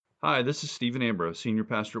Hi, this is Stephen Ambrose, Senior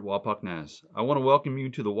Pastor at Wapak Naz. I want to welcome you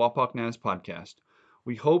to the Wapak Naz podcast.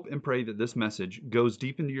 We hope and pray that this message goes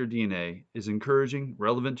deep into your DNA, is encouraging,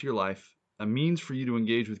 relevant to your life, a means for you to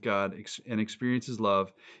engage with God and experience His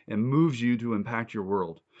love, and moves you to impact your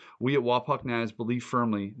world. We at Wapak Naz believe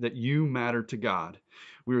firmly that you matter to God.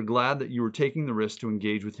 We are glad that you are taking the risk to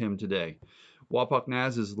engage with Him today. Wapak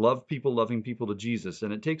Naz is love people loving people to Jesus,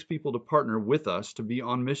 and it takes people to partner with us to be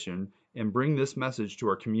on mission and bring this message to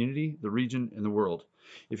our community, the region, and the world.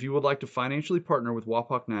 If you would like to financially partner with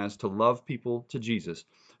Wapak Naz to love people to Jesus,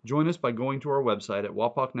 join us by going to our website at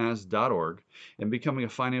wapaknaz.org and becoming a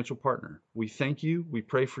financial partner. We thank you, we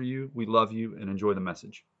pray for you, we love you, and enjoy the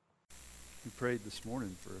message. We prayed this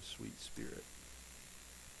morning for a sweet spirit.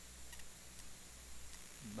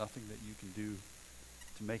 Nothing that you can do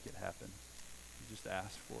to make it happen. You just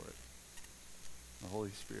ask for it. The Holy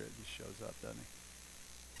Spirit just shows up, doesn't he?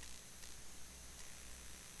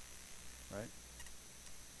 Right?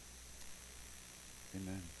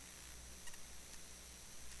 Amen.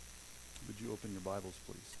 Would you open your Bibles,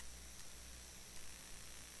 please?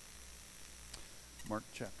 Mark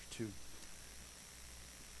chapter 2.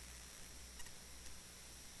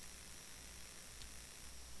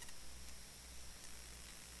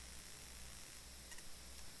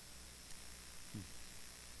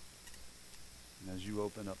 And as you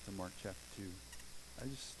open up to Mark chapter 2, I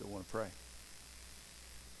just still want to pray.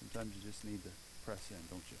 Sometimes you just need to press in,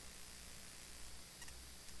 don't you?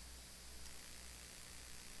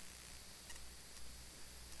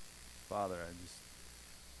 Father,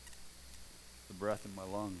 the breath in my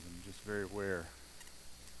lungs, I'm just very aware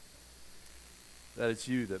that it's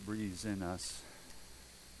you that breathes in us.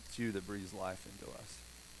 It's you that breathes life into us.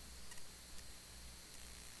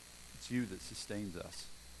 It's you that sustains us.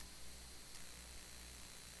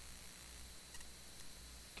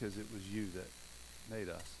 Because it was you that made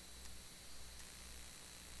us.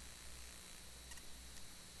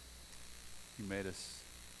 You made us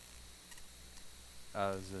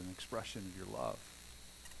as an expression of your love,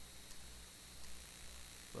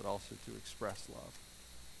 but also to express love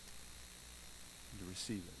and to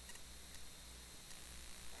receive it.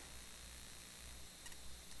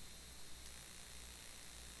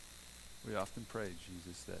 We often pray,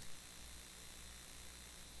 Jesus, that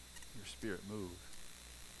your Spirit move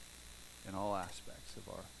in all aspects of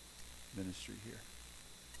our ministry here.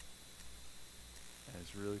 And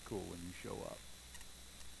it's really cool when you show up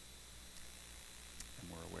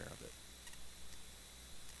and we're aware of it.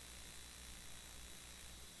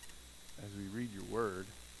 As we read your word,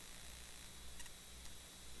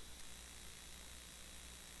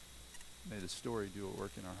 may the story do a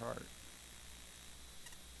work in our heart.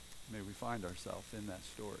 May we find ourselves in that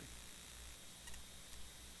story.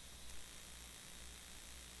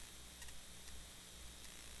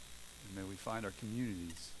 And may we find our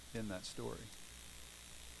communities in that story.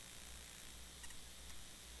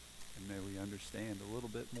 And may we understand a little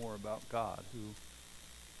bit more about God who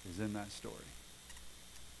is in that story.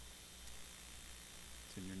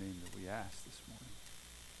 It's in your name that we ask this morning.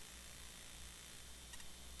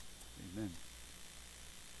 Amen.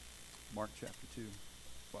 Mark chapter 2.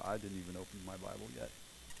 Well, I didn't even open my Bible yet.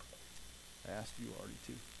 I asked you already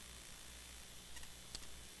to.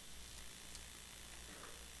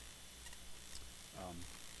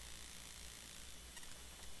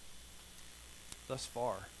 Thus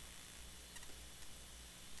far,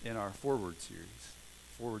 in our forward series,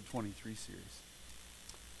 forward23 series,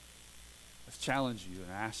 I've challenged you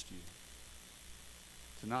and asked you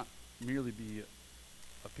to not merely be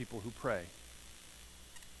a people who pray,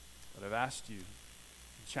 but I've asked you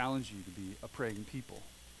and challenged you to be a praying people.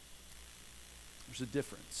 There's a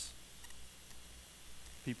difference.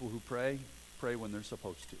 People who pray when they're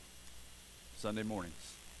supposed to. Sunday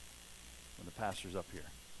mornings, when the pastor's up here,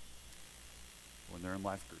 when they're in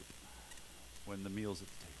life group, when the meal's at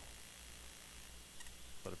the table.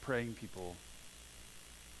 But a praying people,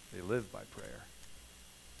 they live by prayer.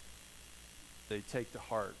 They take to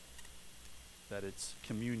heart that it's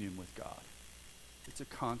communion with God. It's a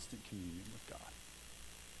constant communion with God.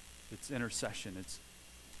 It's intercession. It's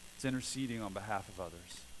interceding on behalf of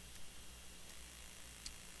others.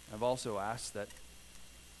 I've also asked that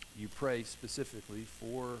you pray specifically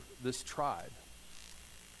for this tribe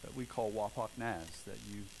that we call Wapak Naz, that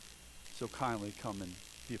you so kindly come and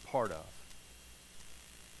be a part of.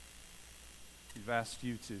 We've asked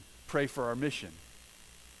you to pray for our mission,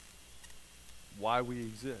 why we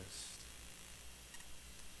exist.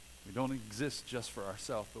 We don't exist just for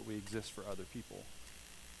ourselves, but we exist for other people,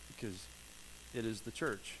 because it is the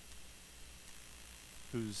church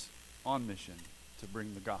who's on mission to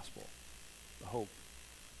bring the gospel, the hope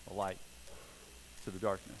a light to the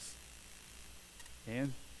darkness.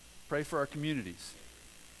 And pray for our communities.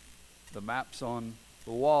 The maps on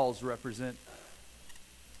the walls represent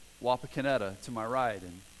Wapakoneta to my right,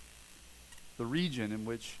 and the region in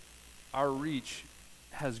which our reach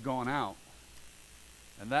has gone out.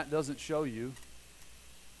 And that doesn't show you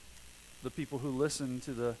the people who listen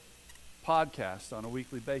to the podcast on a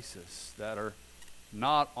weekly basis that are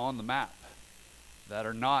not on the map, that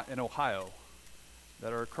are not in Ohio,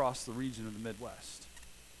 that are across the region of the Midwest.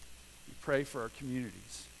 We pray for our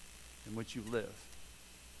communities in which you live.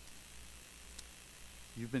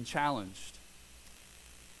 You've been challenged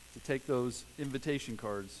to take those invitation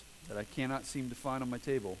cards that I cannot seem to find on my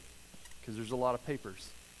table because there's a lot of papers.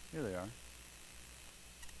 Here they are.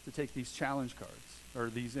 To take these challenge cards or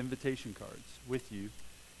these invitation cards with you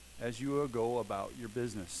as you go about your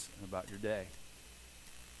business and about your day.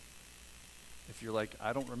 If you're like,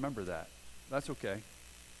 I don't remember that, that's okay.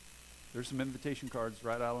 There's some invitation cards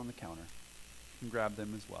right out on the counter. You can grab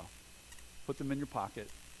them as well. Put them in your pocket.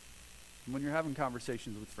 And when you're having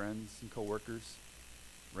conversations with friends and coworkers,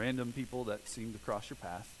 random people that seem to cross your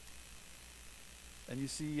path, and you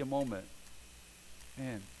see a moment,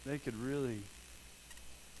 man, they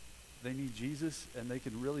need Jesus, and they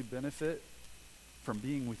could really benefit from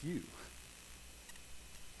being with you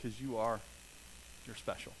because you're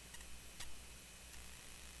special,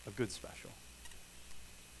 a good special.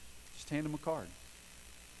 Just hand them a card.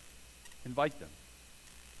 Invite them.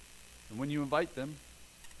 And when you invite them,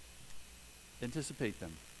 anticipate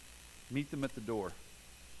them. Meet them at the door.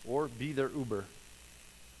 Or be their Uber.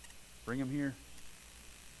 Bring them here.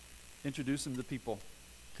 Introduce them to people.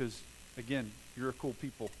 Because, again, you're a cool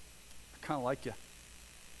people. I kind of like you.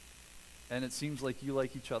 And it seems like you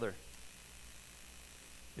like each other.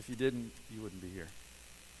 If you didn't, you wouldn't be here.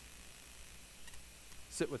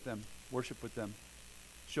 Sit with them. Worship with them.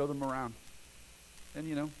 Show them around.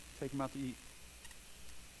 And, take them out to eat.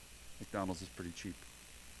 McDonald's is pretty cheap.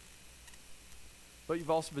 But you've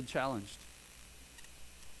also been challenged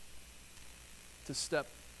to step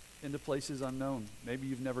into places unknown. Maybe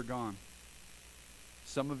you've never gone.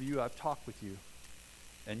 Some of you, I've talked with you,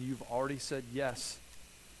 and you've already said, yes,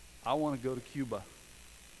 I want to go to Cuba.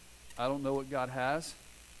 I don't know what God has,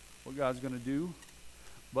 what God's going to do,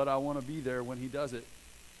 but I want to be there when he does it.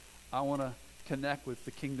 I want to connect with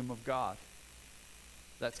the kingdom of God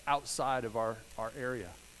that's outside of our area.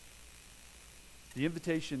 The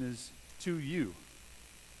invitation is to you.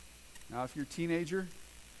 Now, if you're a teenager,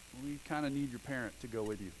 we kind of need your parent to go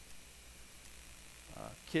with you.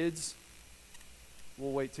 Kids,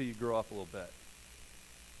 we'll wait till you grow up a little bit.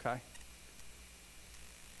 Okay?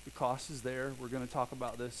 The cost is there. We're going to talk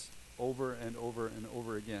about this over and over and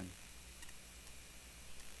over again.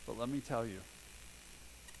 But let me tell you,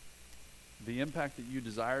 the impact that you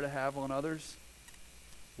desire to have on others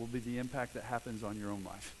will be the impact that happens on your own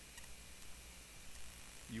life.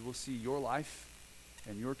 You will see your life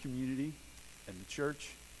and your community and the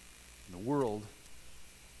church and the world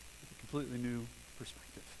with a completely new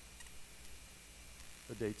perspective.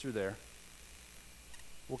 The dates are there.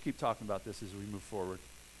 We'll keep talking about this as we move forward.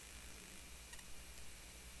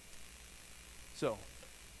 So,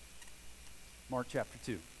 Mark chapter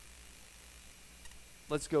 2.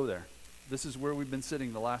 Let's go there. This is where we've been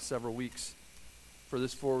sitting the last several weeks for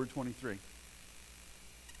this Forward 23.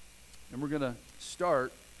 And we're going to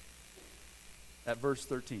start at verse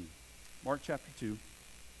 13. Mark chapter 2,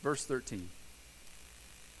 verse 13.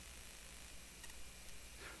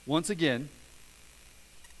 Once again,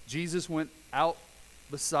 Jesus went out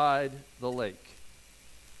beside the lake.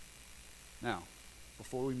 Now,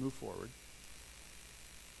 before we move forward,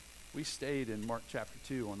 we stayed in Mark chapter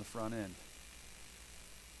 2 on the front end.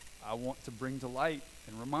 I want to bring to light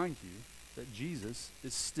and remind you that Jesus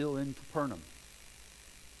is still in Capernaum.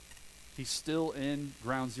 He's still in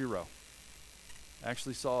ground zero. I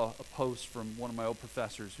actually saw a post from one of my old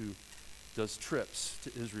professors who does trips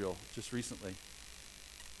to Israel just recently.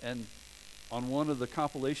 And on one of the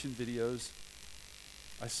compilation videos,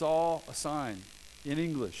 I saw a sign in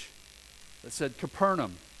English that said,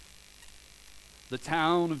 Capernaum, the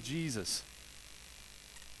town of Jesus.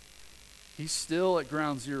 He's still at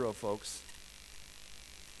ground zero, folks.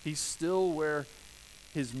 He's still where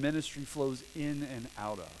his ministry flows in and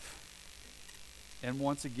out of. And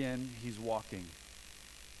once again, he's walking.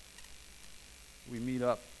 We meet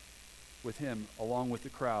up with him along with the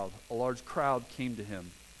crowd. A large crowd came to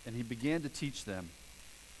him, and he began to teach them.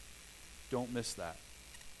 Don't miss that.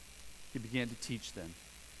 He began to teach them.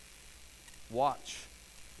 Watch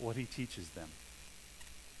what he teaches them.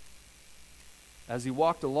 As he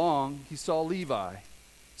walked along, he saw Levi,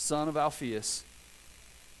 son of Alphaeus,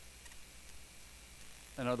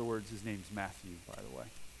 In other words, his name's Matthew, by the way,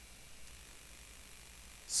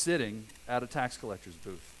 sitting at a tax collector's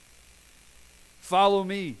booth. "Follow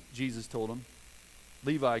me," Jesus told him.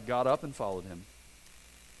 Levi got up and followed him.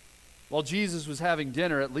 While Jesus was having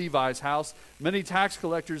dinner at Levi's house, many tax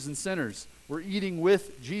collectors and sinners were eating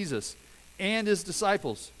with Jesus and his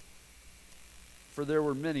disciples, for there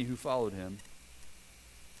were many who followed him.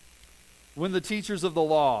 When the teachers of the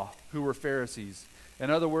law, who were Pharisees, in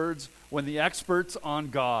other words, when the experts on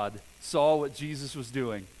God saw what Jesus was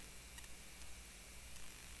doing,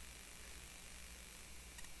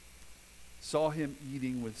 saw him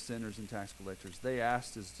eating with sinners and tax collectors, they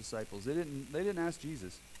asked his disciples. They didn't ask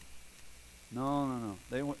Jesus. No.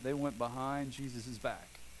 They went behind Jesus'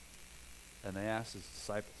 back, and they asked his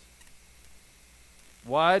disciples,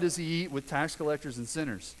 "Why does he eat with tax collectors and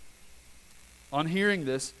sinners?" On hearing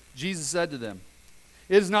this, Jesus said to them,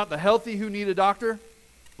 "It is not the healthy who need a doctor,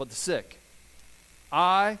 but the sick.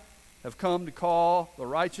 I have come to call the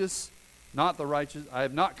righteous, not the righteous. I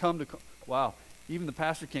have not come to call." Wow, even the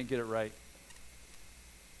pastor can't get it right.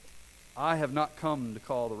 "I have not come to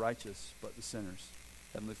call the righteous, but the sinners."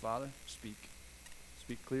 Heavenly Father, speak.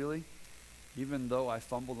 Speak clearly, even though I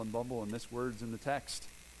fumble and bumble and miss words in the text.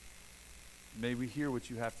 May we hear what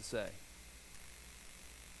you have to say.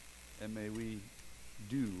 And may we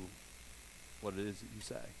do what it is that you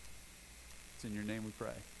say. It's in your name we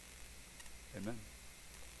pray. Amen.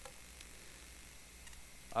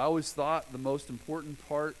 I always thought the most important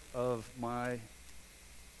part of my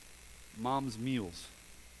mom's meals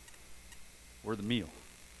were the meal.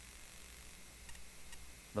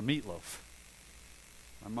 The meatloaf.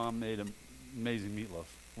 My mom made an amazing meatloaf.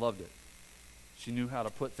 Loved it. She knew how to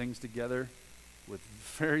put things together with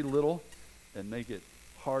very little and make it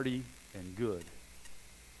hearty and good.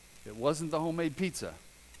 It wasn't the homemade pizza,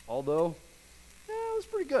 although it was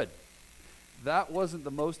pretty good. That wasn't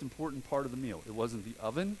the most important part of the meal. It wasn't the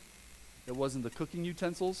oven. It wasn't the cooking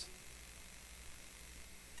utensils.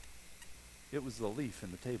 It was the leaf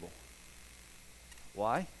and the table.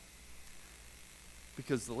 Why?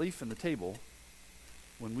 Because the leaf and the table,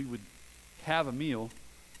 when we would have a meal,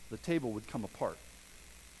 the table would come apart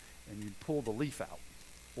and you'd pull the leaf out.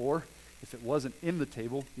 Or if it wasn't in the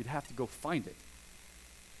table, you'd have to go find it.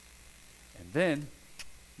 And then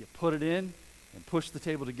you put it in and push the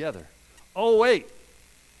table together. Oh, wait,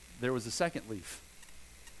 there was a second leaf.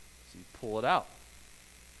 So you pull it out,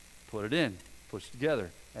 put it in, push it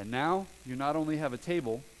together. And now you not only have a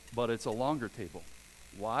table, but it's a longer table.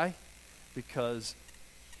 Why? Because,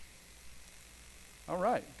 all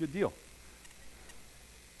right, good deal.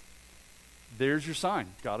 There's your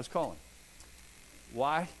sign. God is calling.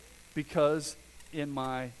 Why? Because in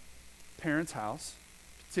my parents' house,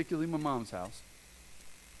 particularly my mom's house,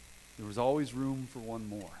 there was always room for one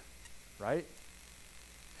more, right?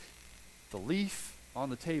 The leaf on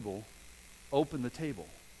the table opened the table.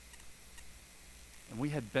 And we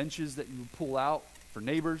had benches that you would pull out for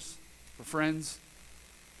neighbors, for friends.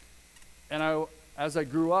 And as I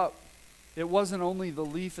grew up, it wasn't only the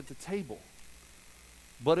leaf at the table,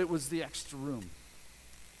 but it was the extra room.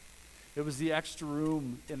 It was the extra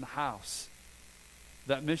room in the house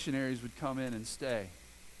that missionaries would come in and stay.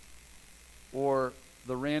 Or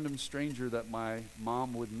the random stranger that my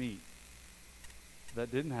mom would meet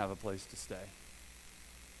that didn't have a place to stay.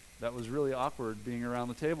 That was really awkward being around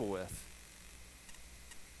the table with.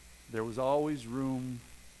 There was always room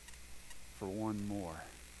for one more.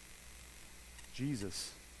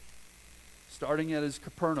 Jesus, starting at his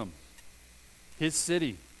Capernaum, his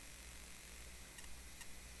city,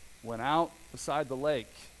 went out beside the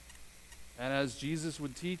lake. And as Jesus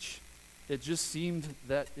would teach, it just seemed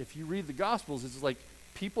that if you read the Gospels, it's like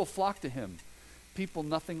people flocked to him. People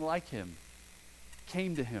nothing like him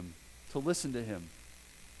came to him to listen to him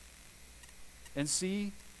and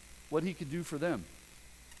see what he could do for them.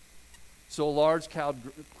 So a large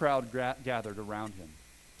crowd gathered around him.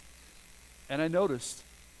 And I noticed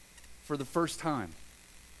for the first time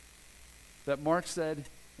that Mark said,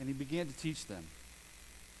 and he began to teach them.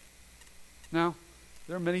 Now,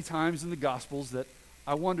 there are many times in the Gospels that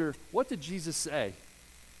I wonder, what did Jesus say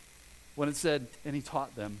when it said, and he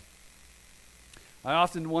taught them? I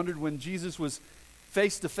often wondered when Jesus was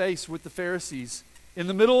face to face with the Pharisees in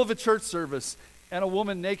the middle of a church service and a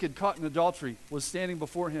woman naked caught in adultery was standing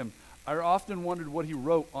before him. I often wondered what he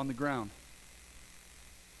wrote on the ground.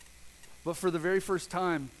 But for the very first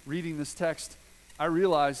time reading this text, I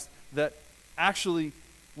realized that actually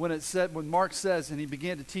when Mark says, and he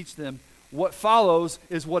began to teach them, what follows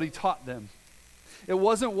is what he taught them. It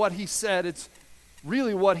wasn't what he said, it's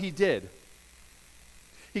really what he did.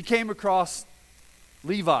 He came across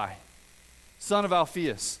Levi son of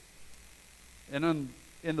Alphaeus. And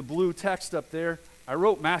in the blue text up there, I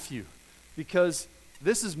wrote Matthew because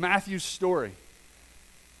this is Matthew's story.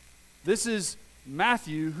 This is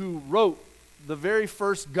Matthew who wrote the very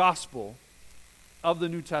first gospel of the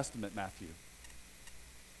New Testament, Matthew.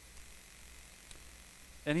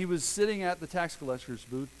 And he was sitting at the tax collector's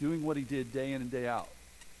booth doing what he did day in and day out.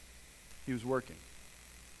 He was working.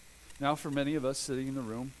 Now, for many of us sitting in the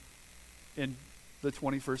room in the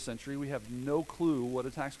 21st century, we have no clue what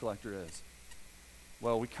a tax collector is.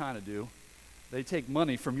 Well, we kind of do. They take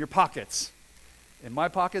money from your pockets. In my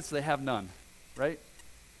pockets, they have none, right?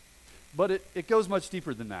 But it goes much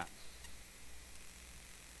deeper than that.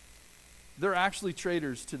 They're actually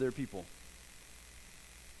traitors to their people.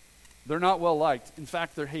 They're not well liked. In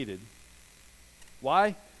fact, they're hated.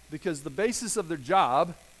 Why? Because the basis of their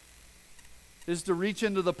job is to reach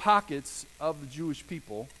into the pockets of the Jewish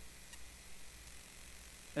people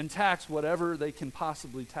and tax whatever they can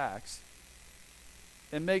possibly tax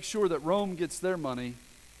and make sure that Rome gets their money,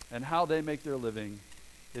 and how they make their living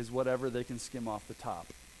is whatever they can skim off the top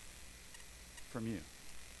from you.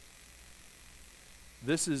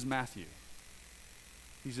 This is Matthew.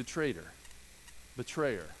 He's a traitor,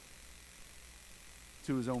 betrayer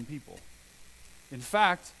to his own people. In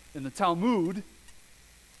fact, in the Talmud,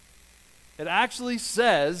 it actually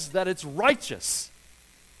says that it's righteous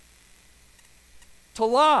to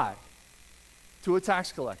lie to a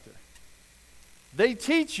tax collector. They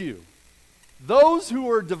teach you, those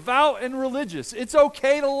who are devout and religious, it's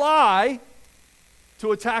okay to lie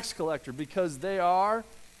to a tax collector because they are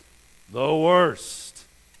the worst.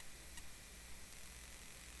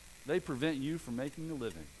 They prevent you from making a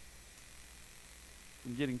living,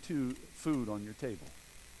 from getting food on your table.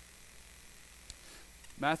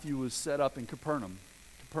 Matthew was set up in Capernaum.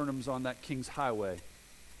 Capernaum's on that King's Highway.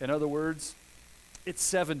 In other words, it's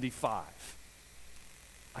 75.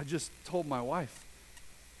 I just told my wife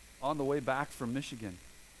on the way back from Michigan,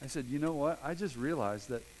 I said, you know what? I just realized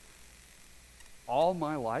that all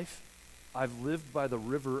my life, I've lived by the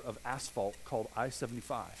river of asphalt called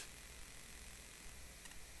I-75.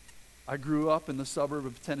 I grew up in the suburb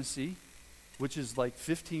of Tennessee, which is like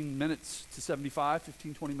 15 minutes to 75,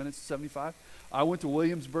 15, 20 minutes to 75. I went to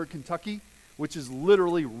Williamsburg, Kentucky, which is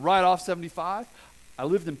literally right off 75. I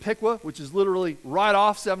lived in Piqua, which is literally right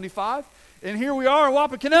off 75. And here we are in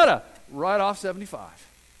Wapakoneta, right off 75.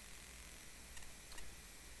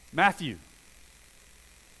 Matthew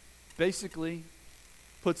basically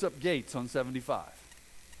puts up gates on 75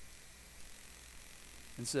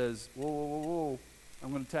 and says, whoa, whoa, whoa, whoa,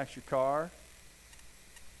 I'm going to tax your car.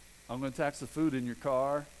 I'm going to tax the food in your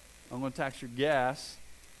car. I'm going to tax your gas.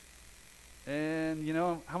 And you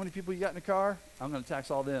know how many people you got in the car? I'm going to tax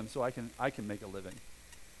all them so I can make a living.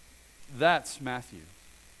 That's Matthew.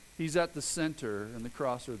 He's at the center and the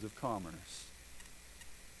crossroads of commerce.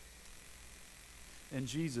 And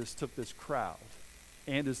Jesus took this crowd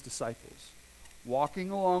and his disciples, walking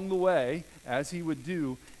along the way as he would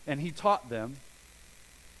do, and he taught them.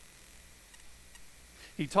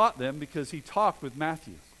 He taught them because he talked with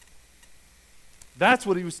Matthew. That's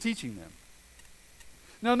what he was teaching them.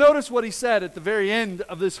 Now notice what he said at the very end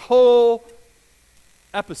of this whole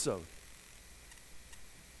episode.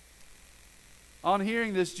 On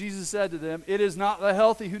hearing this, Jesus said to them, "It is not the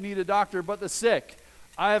healthy who need a doctor, but the sick.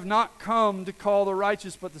 I have not come to call the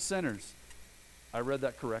righteous, but the sinners." I read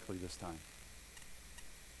that correctly this time.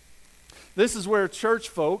 This is where church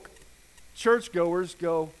folk, churchgoers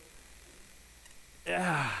go,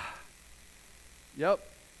 yeah, yep.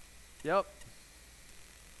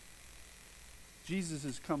 Jesus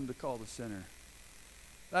has come to call the sinner.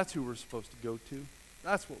 That's who we're supposed to go to.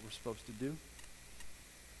 That's what we're supposed to do.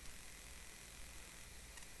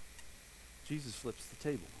 Jesus flips the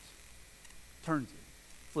tables, turns it,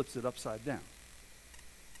 flips it upside down.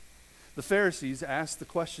 The Pharisees asked the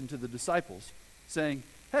question to the disciples, saying,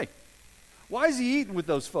 hey, why is he eating with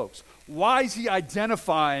those folks? Why is he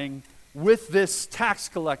identifying with this tax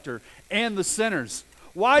collector and the sinners?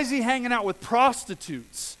 Why is he hanging out with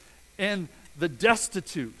prostitutes and the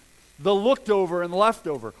destitute, the looked over and the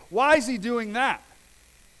leftover? Why is he doing that?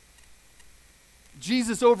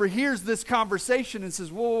 Jesus overhears this conversation and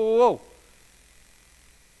says, whoa, whoa, whoa.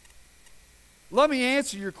 Let me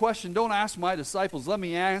answer your question. Don't ask my disciples. Let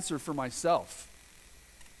me answer for myself.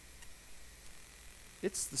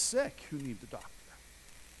 It's the sick who need the doctor.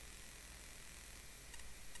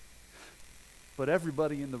 But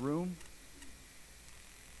everybody in the room,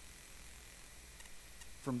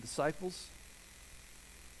 from disciples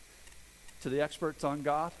to the experts on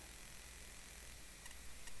God,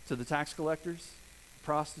 to the tax collectors,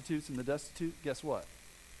 prostitutes, and the destitute, guess what?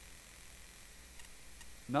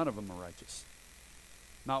 None of them are righteous.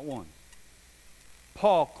 Not one.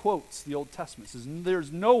 Paul quotes the Old Testament, says,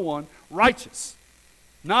 there's no one righteous.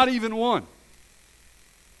 Not even one.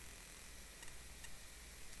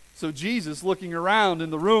 So Jesus, looking around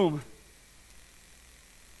in the room,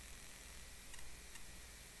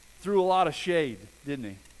 threw a lot of shade, didn't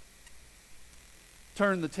he?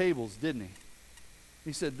 Turned the tables, didn't he?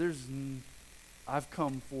 He said, I've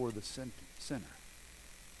come for the sinner.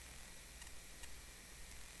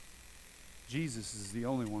 Jesus is the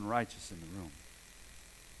only one righteous in the room.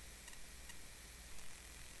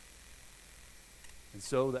 And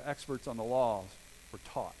so the experts on the law were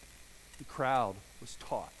taught. The crowd was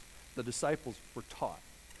taught. The disciples were taught.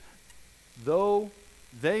 Though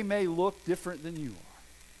they may look different than you are,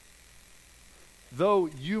 though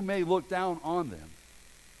you may look down on them,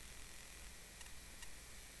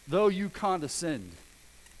 though you condescend,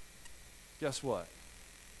 guess what?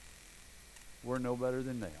 We're no better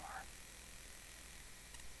than they are.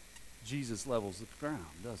 Jesus levels the ground,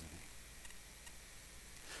 doesn't he?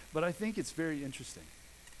 But I think it's very interesting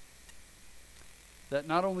that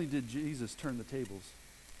not only did Jesus turn the tables,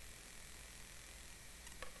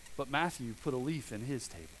 but Matthew put a leaf in his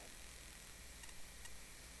table.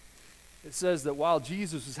 It says that while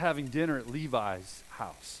Jesus was having dinner at Levi's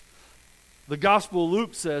house, the Gospel of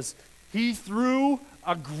Luke says he threw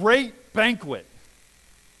a great banquet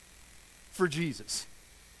for Jesus.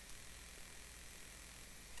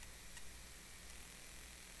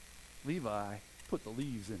 Levi put the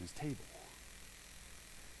leaves in his table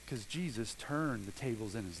because Jesus turned the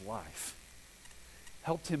tables in his life,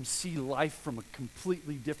 helped him see life from a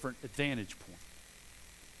completely different vantage point.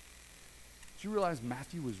 Did you realize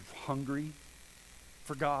Matthew was hungry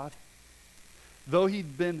for God? Though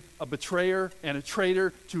he'd been a betrayer and a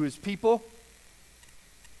traitor to his people,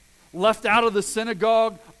 left out of the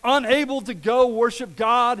synagogue, unable to go worship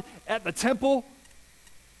God at the temple,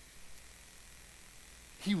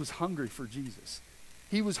 he was hungry for Jesus.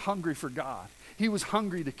 He was hungry for God. He was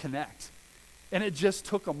hungry to connect. And it just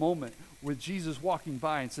took a moment with Jesus walking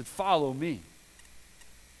by and said, "Follow me.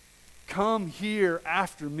 Come here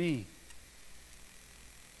after me."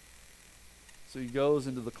 So he goes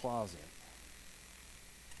into the closet,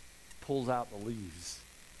 pulls out the leaves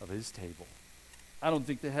of his table. I don't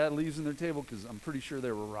think they had leaves in their table because I'm pretty sure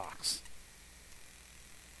there were rocks.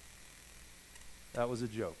 That was a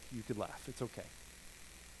joke. You could laugh. It's okay.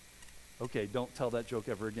 Okay, don't tell that joke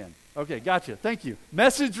ever again. Okay, gotcha. Thank you.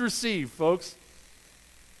 Message received, folks.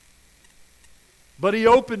 But he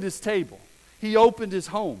opened his table. He opened his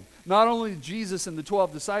home. Not only to Jesus and the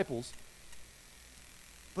 12 disciples,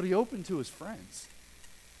 but he opened to his friends.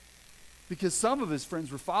 Because some of his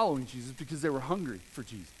friends were following Jesus because they were hungry for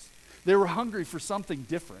Jesus. They were hungry for something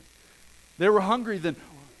different. They were hungry than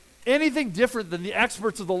anything different than the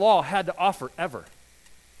experts of the law had to offer ever.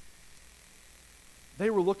 They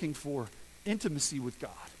were looking for intimacy with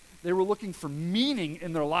God. They were looking for meaning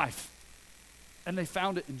in their life. And they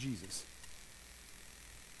found it in Jesus.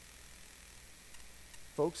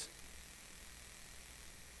 Folks,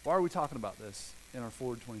 why are we talking about this in our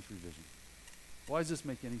Forward 23 vision? Why does this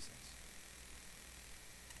make any sense?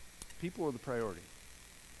 People are the priority.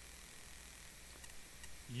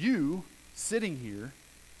 You, sitting here,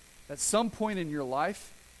 at some point in your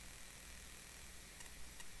life,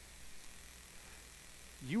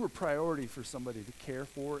 you were priority for somebody to care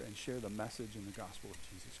for and share the message and the gospel of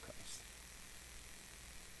Jesus Christ.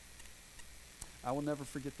 I will never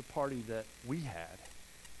forget the party that we had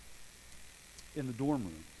in the dorm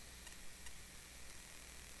room.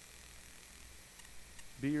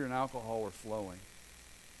 Beer and alcohol were flowing.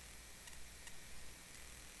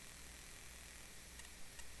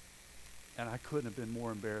 And I couldn't have been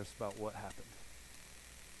more embarrassed about what happened.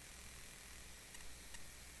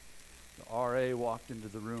 The RA walked into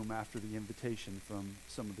the room after the invitation from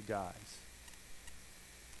some of the guys.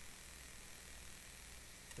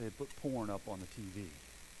 They had put porn up on the TV,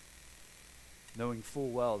 knowing full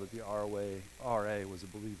well that the RA was a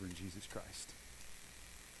believer in Jesus Christ.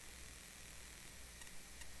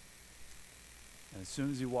 And as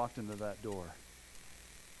soon as he walked into that door,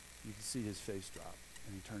 you could see his face drop,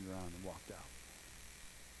 and he turned around and walked out.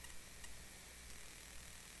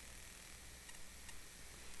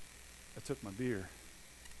 I took my beer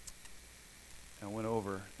and I went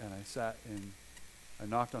over and I sat and I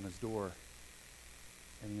knocked on his door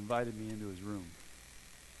and he invited me into his room.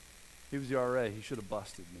 He was the RA. He should have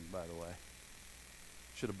busted me, by the way.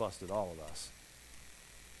 Should have busted all of us.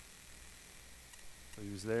 But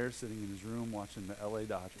he was there sitting in his room watching the LA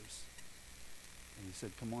Dodgers. And he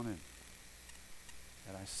said, "Come on in."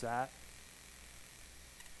 And I sat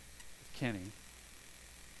with Kenny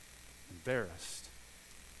embarrassed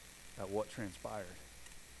at what transpired.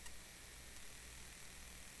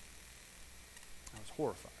 I was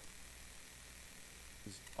horrified.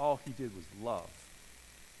 Because all he did was love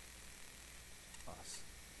us.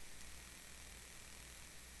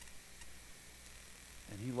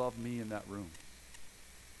 And he loved me in that room.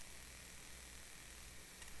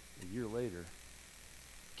 A year later,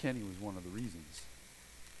 Kenny was one of the reasons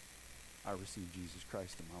I received Jesus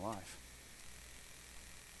Christ in my life.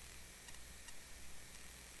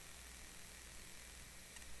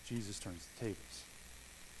 Jesus turns the tables.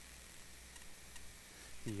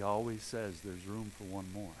 He always says there's room for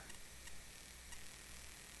one more.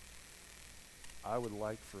 I would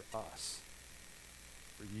like for us,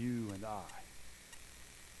 for you and I,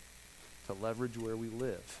 to leverage where we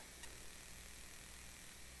live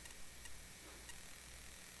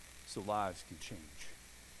so lives can change.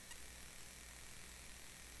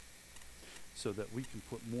 So that we can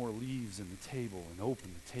put more leaves in the table and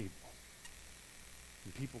open the table.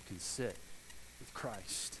 And people can sit with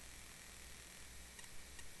Christ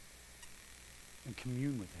and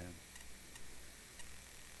commune with him.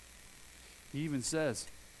 He even says,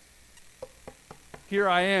 "Here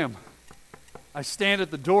I am. I stand at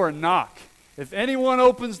the door and knock. If anyone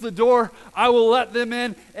opens the door, I will let them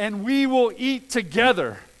in, and we will eat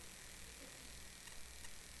together."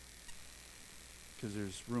 Because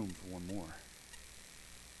there's room for one more.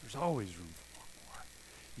 There's always room for one more.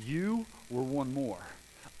 You were one more.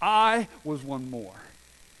 I was one more.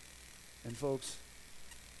 And folks,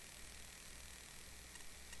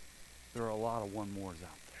 there are a lot of one mores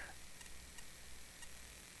out there.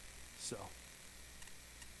 So,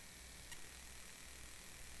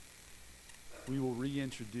 we will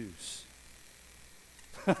reintroduce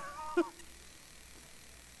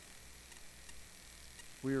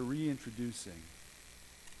we are reintroducing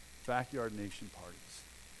Backyard Nation parties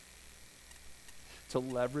to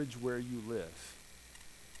leverage where you live.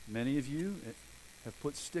 Many of you have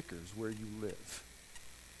put stickers where you live.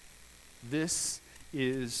 This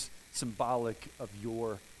is symbolic of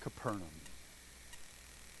your Capernaum,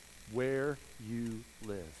 where you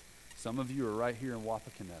live. Some of you are right here in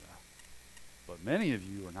Wapakoneta, but many of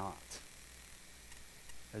you are not.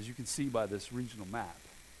 As you can see by this regional map,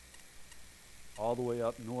 all the way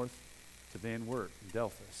up north to Van Wert and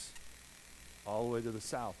Delphus, all the way to the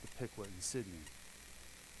south to Pickwood and Sydney,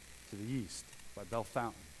 to the east by Bell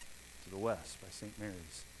Fountain, to the west by St.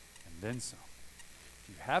 Mary's, and then some. If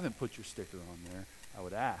you haven't put your sticker on there, I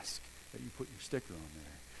would ask that you put your sticker on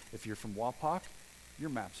there. If you're from Wapak, your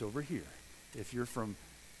map's over here. If you're from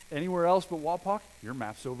anywhere else but Wapak, your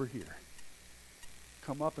map's over here.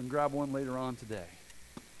 Come up and grab one later on today.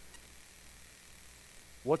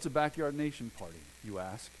 What's a Backyard Nation party, you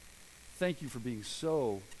ask? Thank you for being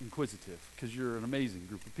so inquisitive, because you're an amazing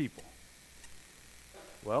group of people.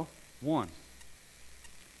 Well, one,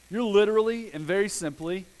 you're literally and very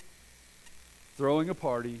simply throwing a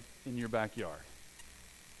party in your backyard.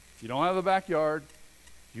 If you don't have a backyard,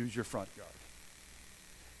 use your front yard.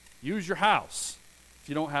 Use your house if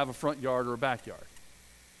you don't have a front yard or a backyard.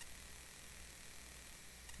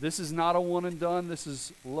 This is not a one and done. This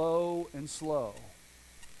is low and slow.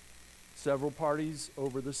 Several parties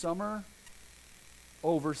over the summer,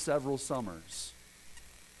 over several summers.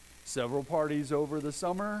 Several parties over the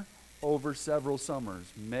summer, over several summers,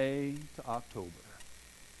 May to October.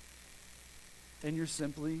 And you're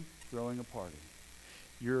simply throwing a party.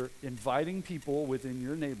 You're inviting people within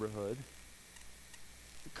your neighborhood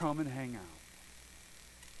to come and hang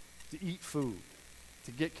out, to eat food,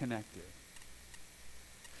 to get connected.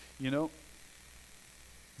 You know,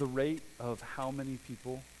 the rate of how many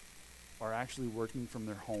people are actually working from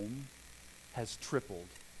their home has tripled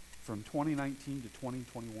from 2019 to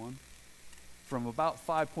 2021, from about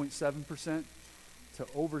 5.7% to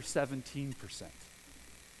over 17%.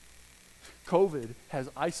 COVID has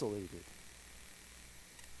isolated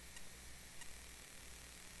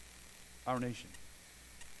our nation.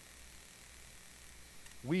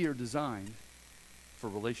 We are designed for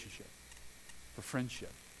relationship, for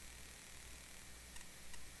friendship.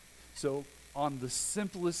 So on the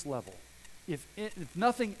simplest level, if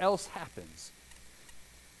nothing else happens,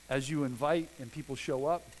 as you invite and people show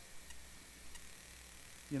up,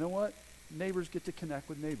 you know what? Neighbors get to connect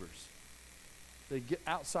with neighbors. They get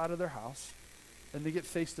outside of their house and they get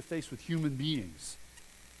face to face with human beings.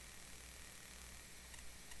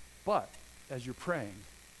 But as you're praying,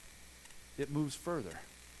 it moves further.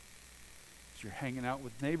 As you're hanging out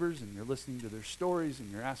with neighbors and you're listening to their stories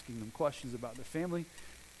and you're asking them questions about their family,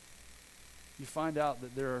 you find out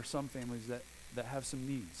that there are some families that have some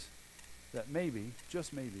needs that maybe,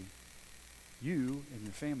 just maybe, you and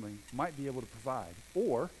your family might be able to provide.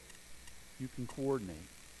 Or you can coordinate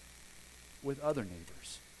with other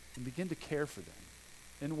neighbors and begin to care for them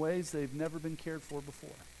in ways they've never been cared for before.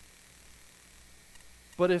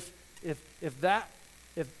 But if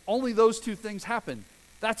only those two things happen,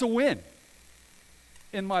 that's a win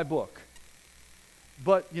in my book.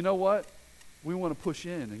 But you know what? We want to push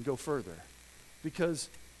in and go further, because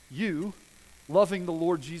you, loving the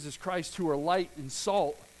Lord Jesus Christ, who are light and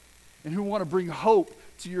salt and who want to bring hope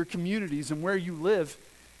to your communities and where you live,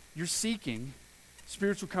 you're seeking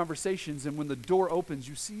spiritual conversations, and when the door opens,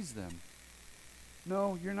 you seize them.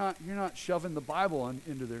 No, you're not shoving the Bible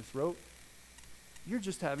into their throat. You're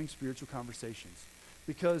just having spiritual conversations.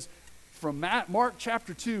 Because from Mark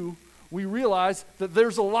chapter 2, we realize that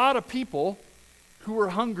there's a lot of people who are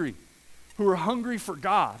hungry for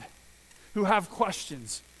God, who have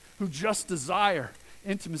questions, who just desire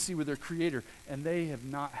intimacy with their Creator, and they have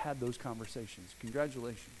not had those conversations.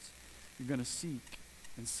 Congratulations. You're going to seek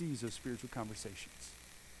and seize those spiritual conversations.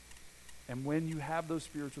 And when you have those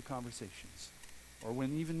spiritual conversations, or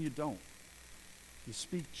when even you don't, you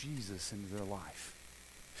speak Jesus into their life.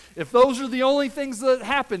 If those are the only things that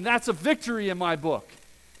happen, that's a victory in my book.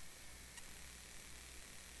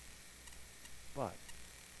 But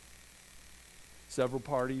several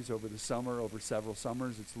parties over the summer, over several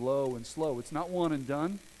summers, it's low and slow. It's not one and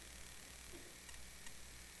done.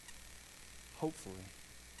 Hopefully,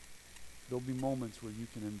 there'll be moments where you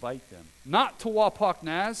can invite them. Not to Wapak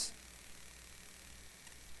Naz.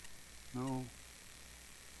 No.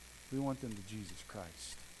 We want them to Jesus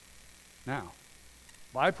Christ. Now,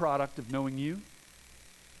 byproduct of knowing you,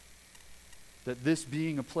 that this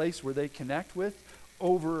being a place where they connect with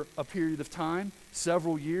over a period of time,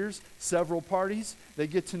 several years, several parties, they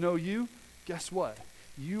get to know you, guess what?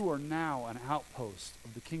 You are now an outpost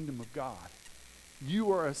of the kingdom of God.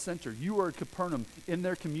 You are a center. You are a Capernaum in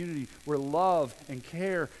their community where love and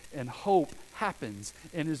care and hope happens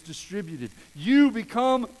and is distributed. You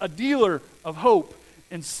become a dealer of hope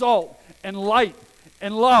and salt and light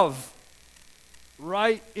and love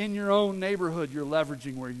right in your own neighborhood. You're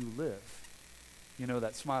leveraging where you live. You know,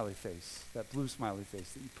 that smiley face, that blue smiley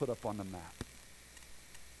face that you put up on the map.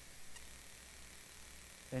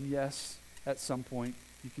 And yes, at some point,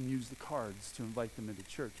 you can use the cards to invite them into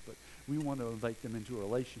church, but we want to invite them into a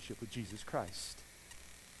relationship with Jesus Christ.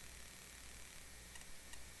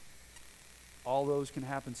 All those can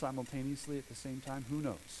happen simultaneously at the same time. Who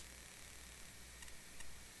knows?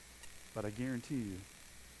 But I guarantee you,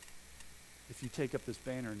 if you take up this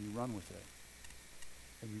banner and you run with it,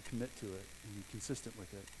 and you commit to it, and you're consistent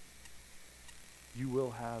with it, you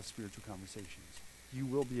will have spiritual conversations. You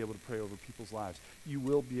will be able to pray over people's lives. You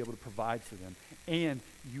will be able to provide for them. And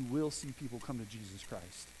you will see people come to Jesus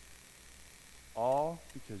Christ. All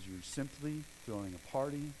because you're simply throwing a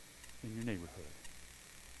party in your neighborhood.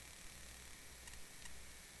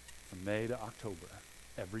 From May to October,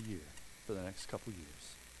 every year, for the next couple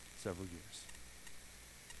years, several years.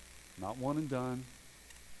 Not one and done,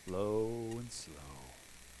 low and slow.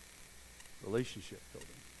 Relationship building.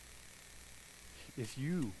 If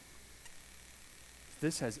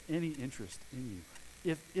this has any interest in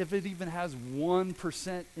you, if it even has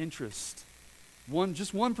 1% interest,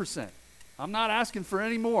 just 1%, I'm not asking for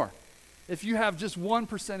any more. If you have just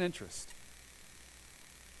 1% interest,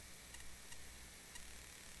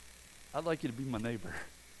 I'd like you to be my neighbor.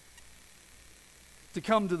 To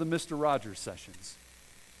come to the Mr. Rogers sessions.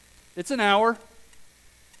 It's an hour.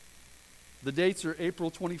 The dates are April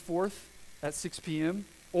 24th at 6 p.m.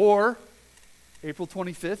 or April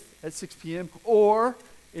 25th at 6 p.m. or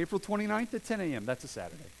April 29th at 10 a.m. That's a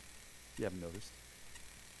Saturday, if you haven't noticed.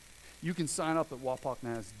 You can sign up at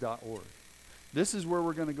wapaknaz.org. This is where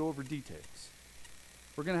we're going to go over details.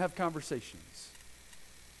 We're going to have conversations.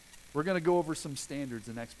 We're going to go over some standards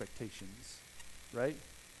and expectations, right?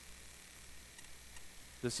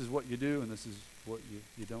 This is what you do and this is what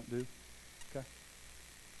you don't do, okay?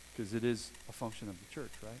 Because it is a function of the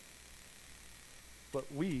church, right? But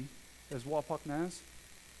we, as Wapak Naz,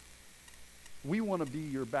 we want to be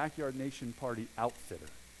your backyard nation party outfitter.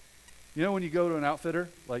 You know when you go to an outfitter,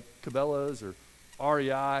 like Cabela's or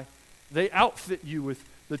REI, they outfit you with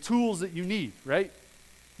the tools that you need, right?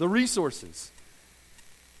 The resources,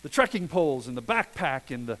 the trekking poles and the backpack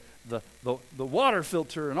and the water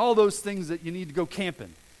filter and all those things that you need to go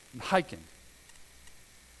camping and hiking.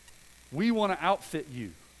 We want to outfit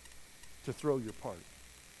you to throw your party.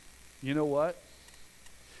 You know what?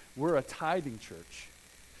 We're a tithing church.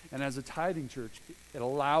 And as a tithing church, it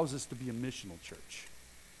allows us to be a missional church.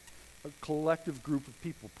 A collective group of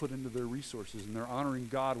people put into their resources and they're honoring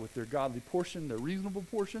God with their godly portion, their reasonable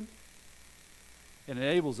portion. and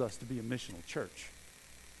enables us to be a missional church,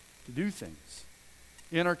 to do things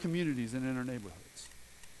in our communities and in our neighborhoods.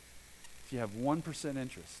 If you have 1%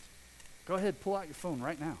 interest, go ahead, pull out your phone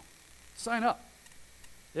right now. Sign up.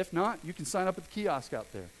 If not, you can sign up at the kiosk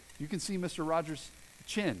out there. You can see Mr. Rogers'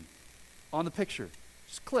 chin on the picture.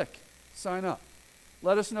 Just click, sign up.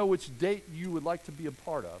 Let us know which date you would like to be a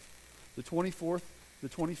part of, the 24th, the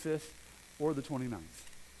 25th, or the 29th.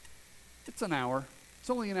 It's an hour. It's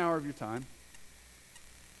only an hour of your time.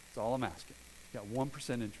 That's all I'm asking. You got 1%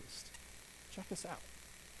 interest. Check us out.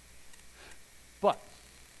 But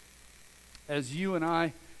as you and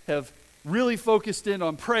I have really focused in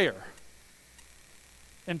on prayer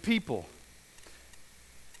and people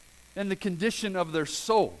and the condition of their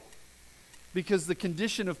soul, because the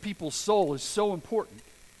condition of people's soul is so important.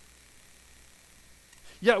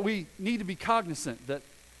 Yet we need to be cognizant that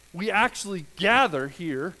we actually gather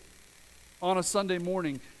here on a Sunday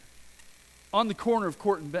morning on the corner of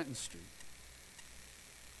Court and Benton Street,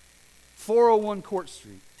 401 Court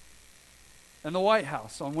Street, and the White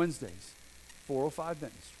House on Wednesdays, 405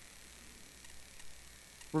 Benton Street.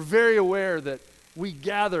 We're very aware that we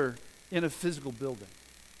gather in a physical building.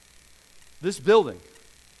 This building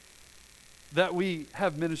that we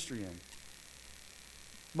have ministry in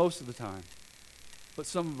most of the time, but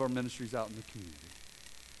some of our ministries out in the community.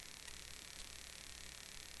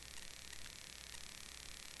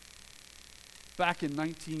 Back in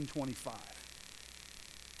 1925,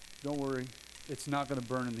 don't worry, it's not going to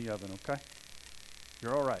burn in the oven, okay?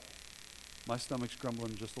 You're all right. My stomach's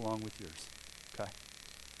grumbling just along with yours, okay?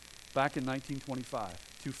 Back in 1925,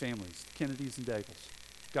 two families, Kennedys and Daigles,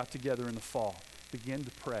 got together in the fall, began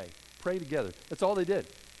to pray together. That's all they did.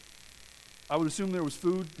 I would assume there was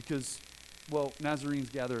food because, well, Nazarenes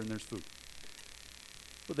gather and there's food.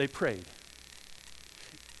 But they prayed.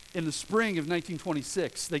 In the spring of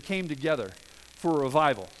 1926, they came together for a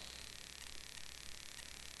revival.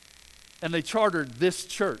 And they chartered this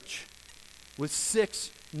church with 6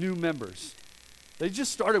 new members. They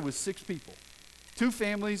just started with 6 people. 2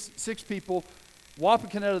 families, 6 people.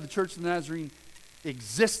 Wapakoneta, the Church of the Nazarene,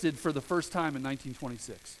 existed for the first time in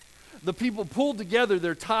 1926. The people pulled together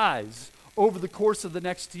their tithes over the course of the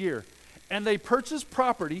next year, and they purchased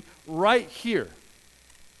property right here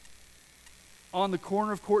on the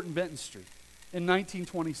corner of Court and Benton Street in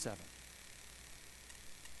 1927.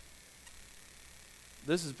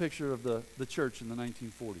 This is a picture of the church in the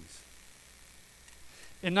 1940s.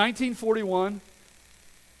 In 1941,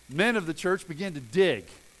 men of the church began to dig.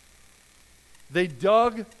 They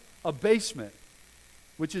dug a basement,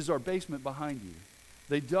 which is our basement behind you.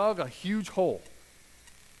 They dug a huge hole,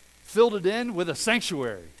 filled it in with a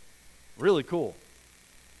sanctuary. Really cool.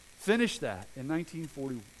 Finished that in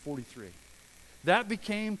 1943. That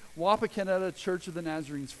became Wapakoneta Church of the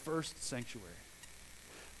Nazarene's first sanctuary.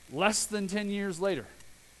 Less than 10 years later,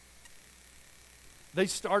 they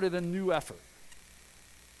started a new effort.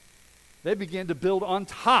 They began to build on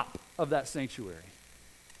top of that sanctuary.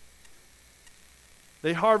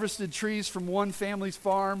 They harvested trees from one family's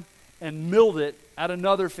farm and milled it at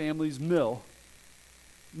another family's mill.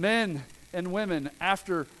 Men and women,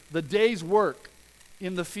 after the day's work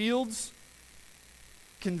in the fields,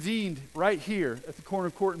 convened right here at the corner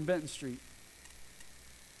of Court and Benton Street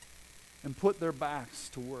and put their backs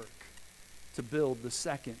to work to build the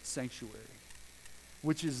second sanctuary,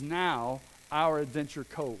 which is now our Adventure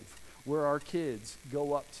Cove, where our kids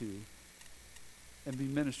go up to and be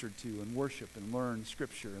ministered to and worship and learn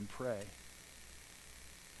Scripture and pray.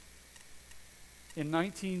 In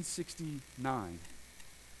 1969,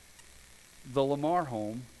 the Lamar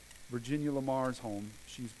home, Virginia Lamar's home,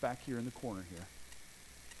 she's back here in the corner here.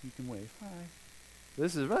 You can wave. Hi.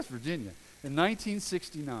 This is West Virginia. In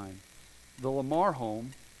 1969, the Lamar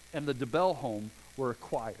home and the DeBell home were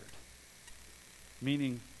acquired,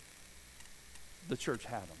 meaning the church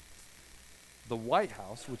had them. The White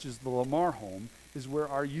House, which is the Lamar home, is where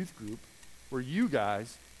our youth group, where you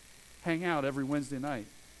guys hang out every Wednesday night,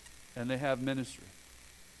 and they have ministry.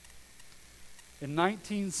 In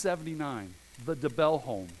 1979, the DeBell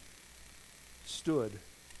home stood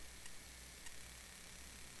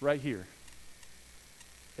right here,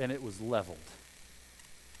 and it was leveled.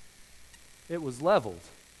 It was leveled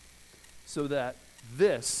so that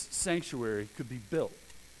this sanctuary could be built.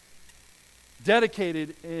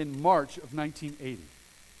 Dedicated in March of 1980.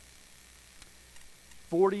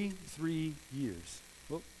 43 years.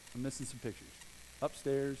 Oh, I'm missing some pictures.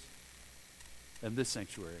 Upstairs and this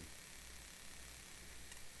sanctuary.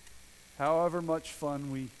 However much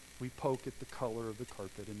fun we poke at the color of the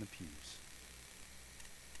carpet in the pews.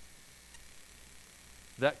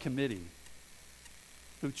 That committee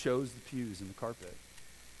who chose the pews and the carpet.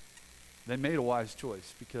 They made a wise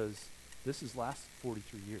choice because this has lasted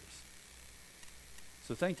 43 years.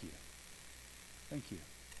 So thank you. Thank you.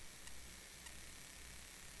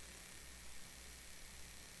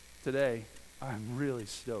 Today, I'm really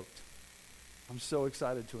stoked. I'm so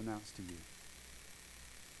excited to announce to you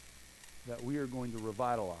that we are going to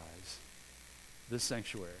revitalize this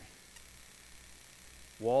sanctuary.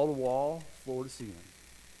 Wall to wall, floor to ceiling.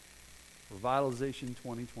 Revitalization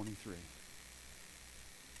 2023.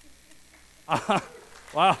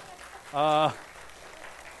 Wow.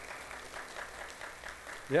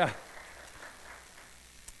 Yeah.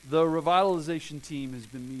 The revitalization team has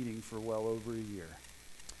been meeting for well over a year.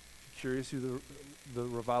 If you're curious who the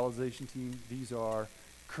revitalization team, these are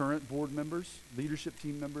current board members, leadership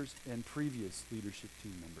team members, and previous leadership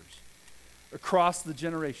team members across the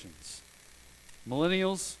generations.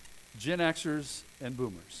 Millennials, Gen Xers, and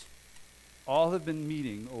Boomers. All have been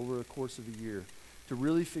meeting over the course of a year to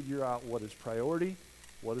really figure out what is priority,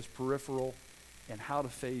 what is peripheral, and how to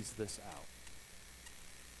phase this out.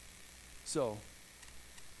 So,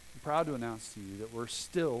 I'm proud to announce to you that we're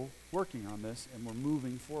still working on this and we're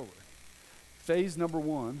moving forward. Phase number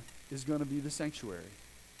 1 is going to be the sanctuary.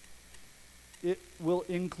 It will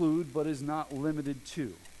include, but is not limited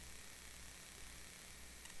to,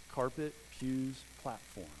 carpet, pews,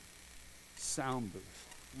 platform, sound booth,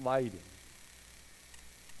 lighting.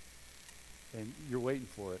 And you're waiting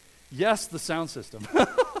for it. Yes, the sound system.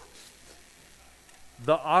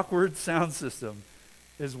 The awkward sound system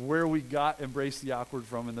is where we got Embrace the Awkward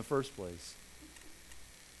from in the first place.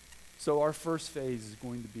 So our first phase is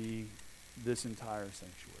going to be this entire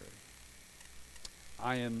sanctuary.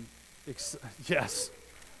 I am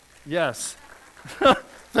yes.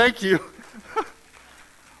 Thank you. A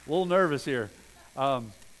little nervous here.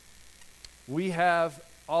 We have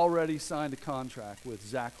already signed a contract with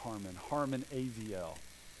Zach Harmon AVL.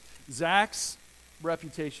 Zach's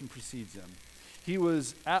reputation precedes him. He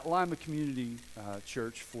was at Lima Community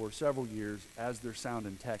Church for several years as their sound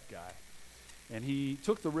and tech guy. And he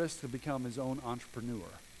took the risk to become his own entrepreneur.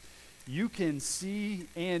 You can see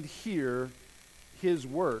and hear his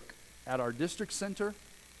work at our district center,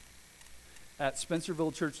 at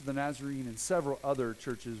Spencerville Church of the Nazarene, and several other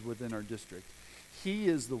churches within our district. He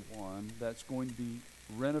is the one that's going to be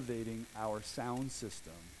renovating our sound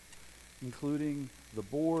system, including the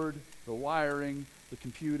board, the wiring, the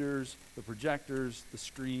computers, the projectors, the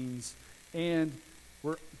screens, and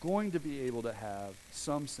we're going to be able to have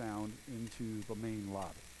some sound into the main lobby.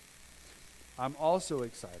 I'm also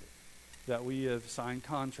excited that we have signed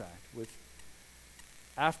contract with,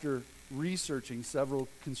 after researching several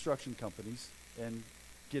construction companies and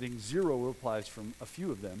getting zero replies from a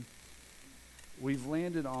few of them, we've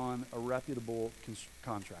landed on a reputable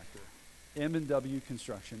contractor, M&W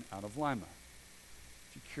Construction out of Lima.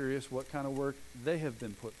 If you're curious what kind of work they have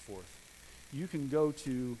been put forth, you can go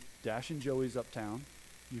to Dash and Joey's uptown,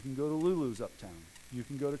 you can go to Lulu's uptown, you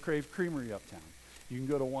can go to Crave Creamery uptown, you can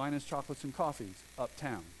go to Wine & Chocolates and Coffees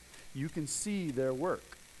uptown. You can see their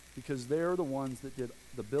work because they're the ones that did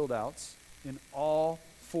the build-outs in all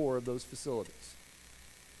 4 of those facilities.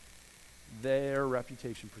 Their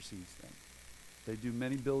reputation precedes them. They do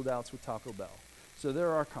many build-outs with Taco Bell. So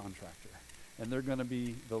they're our contractor, and they're going to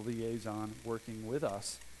be the liaison working with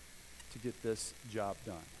us to get this job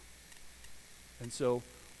done. And so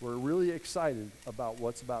we're really excited about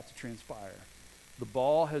what's about to transpire. The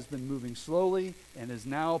ball has been moving slowly and is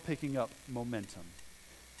now picking up momentum.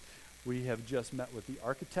 We have just met with the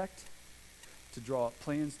architect to draw up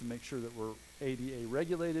plans to make sure that we're ADA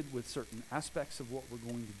regulated with certain aspects of what we're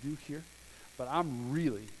going to do here. But I'm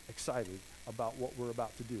really excited about what we're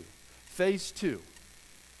about to do. Phase 2,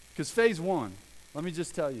 because phase 1, let me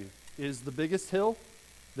just tell you, is the biggest hill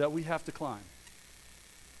that we have to climb.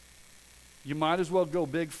 You might as well go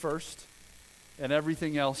big first, and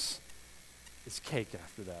everything else is cake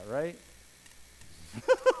after that, right?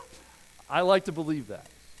 I like to believe that.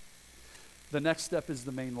 The next step is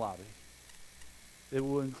the main lobby. It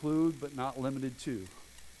will include, but not limited to,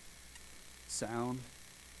 sound,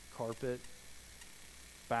 carpet,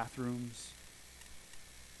 bathrooms,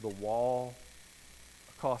 the wall,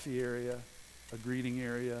 a coffee area, a greeting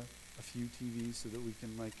area, a few TVs so that we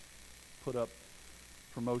can put up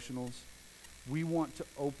promotionals. We want to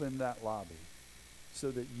open that lobby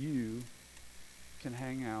so that you can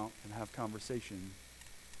hang out and have conversation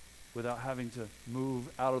without having to move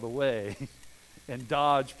out of the way and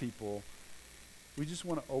dodge people. We just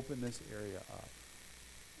want to open this area up.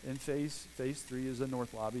 And phase 3 is a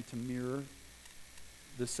north lobby to mirror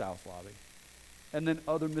the south lobby. And then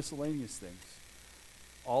other miscellaneous things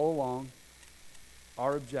all along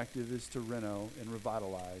our objective is to reno and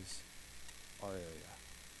revitalize our area.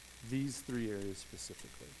 These 3 areas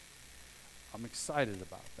specifically. I'm excited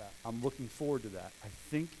about that. I'm looking forward to that. I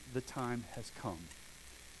think the time has come.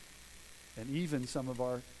 And even some of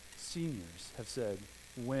our seniors have said,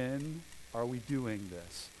 when are we doing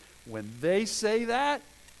this? When they say that,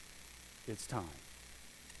 it's time.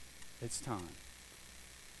 It's time.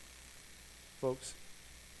 Folks,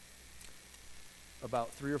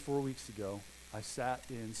 about 3 or 4 weeks ago, I sat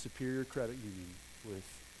in Superior Credit Union with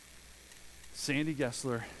Sandy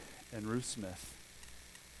Gessler and Ruth Smith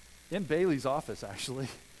in Bailey's office, actually.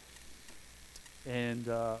 And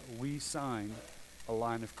we signed a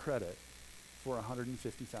line of credit for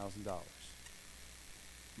 $150,000.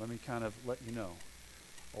 Let me kind of let you know.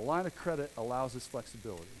 A line of credit allows us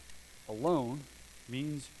flexibility. A loan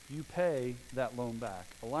means you pay that loan back.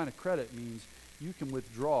 A line of credit means you can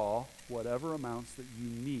withdraw whatever amounts that you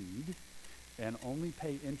need and only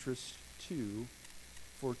pay interest to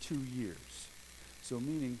for 2 years. So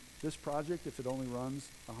meaning this project, if it only runs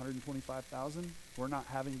 $125,000, we're not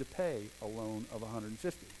having to pay a loan of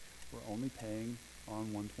 $150. We're only paying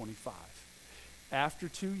on $125. After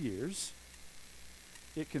 2 years,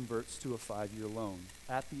 it converts to a 5-year loan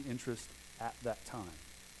at the interest at that time.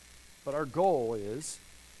 But our goal is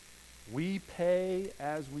we pay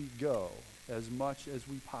as we go as much as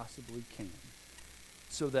we possibly can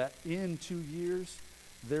so that in 2 years,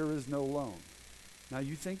 there is no loan. Now,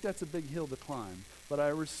 you think that's a big hill to climb, but I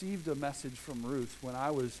received a message from Ruth when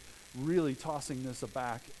I was really tossing this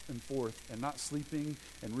back and forth and not sleeping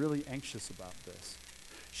and really anxious about this.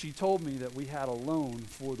 She told me that we had a loan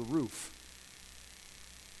for the roof.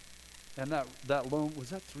 And that loan, was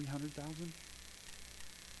that $300,000?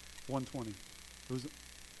 120.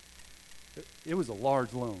 It was a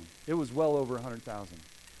large loan. It was well over $100,000.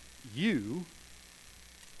 You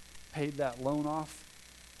paid that loan off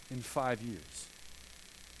in 5 years.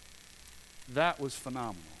 That was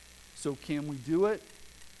phenomenal. So can we do it?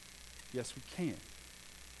 Yes, we can.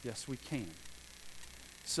 Yes, we can.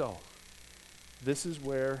 So, this is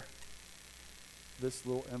where this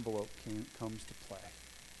little envelope comes to play.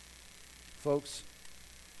 Folks,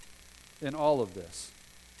 in all of this,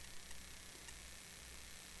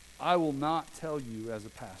 I will not tell you as a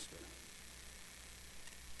pastor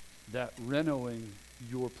that renoing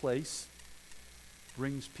your place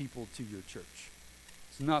brings people to your church.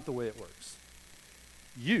 It's not the way it works.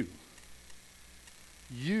 You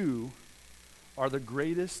are the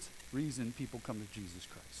greatest reason people come to Jesus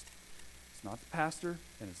Christ. It's not the pastor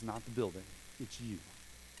and it's not the building. It's you.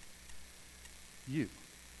 You.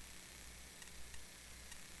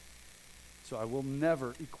 So I will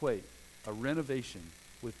never equate a renovation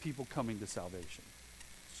with people coming to salvation.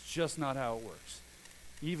 It's just not how it works.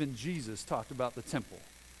 Even Jesus talked about the temple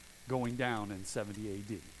going down in 70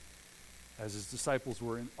 AD as his disciples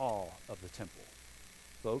were in awe of the temple.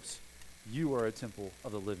 Folks, you are a temple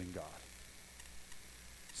of the living God.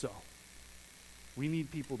 So, we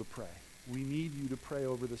need people to pray. We need you to pray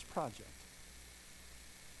over this project.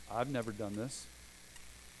 I've never done this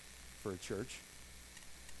for a church.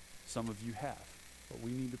 Some of you have, but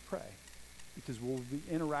we need to pray because we'll be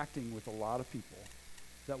interacting with a lot of people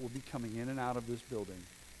that will be coming in and out of this building,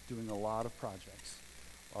 doing a lot of projects.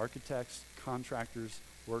 Architects, contractors,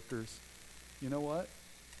 workers. You know what?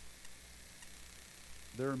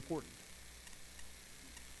 They're important.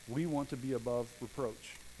 We want to be above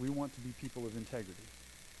reproach. We want to be people of integrity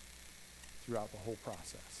throughout the whole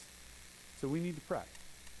process. So we need to pray.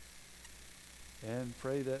 And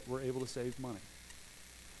pray that we're able to save money.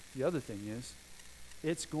 The other thing is,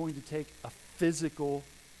 it's going to take a physical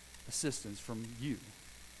assistance from you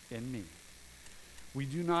and me. We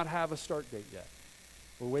do not have a start date yet.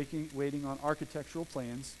 We're waiting on architectural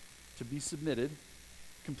plans to be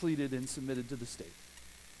completed and submitted to the state.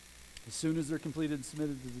 As soon as they're completed and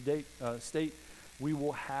submitted to the state, we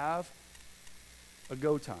will have a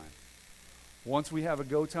go time. Once we have a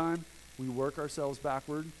go time, we work ourselves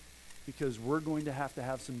backward because we're going to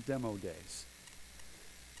have some demo days.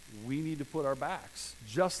 We need to put our backs,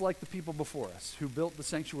 just like the people before us who built the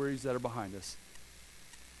sanctuaries that are behind us.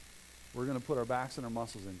 We're going to put our backs and our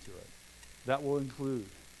muscles into it. That will include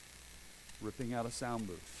ripping out a sound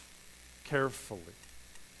booth carefully.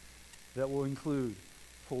 That will include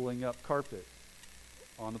pulling up carpet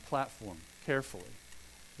on the platform carefully.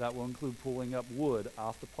 That will include pulling up wood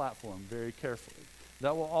off the platform very carefully.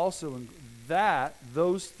 That will also,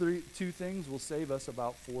 those two things will save us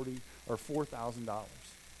about $40,000 or $4,000,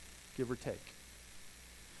 give or take.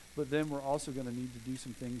 But then we're also going to need to do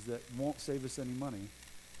some things that won't save us any money,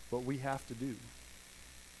 but we have to do.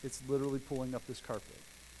 It's literally pulling up this carpet.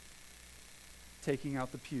 taking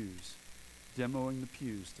out the pews, demoing the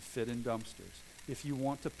pews to fit in dumpsters. If you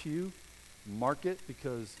want a pew, mark it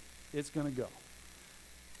because it's going to go.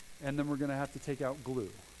 And then we're going to have to take out glue.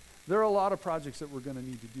 There are a lot of projects that we're going to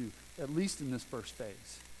need to do, at least in this first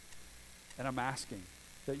phase. And I'm asking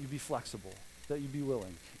that you be flexible, that you be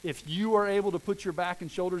willing. If you are able to put your back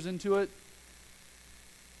and shoulders into it,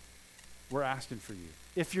 we're asking for you.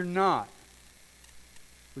 If you're not,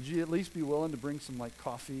 would you at least be willing to bring some like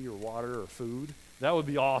coffee or water or food? That would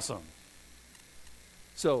be awesome.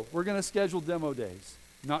 So we're going to schedule demo days.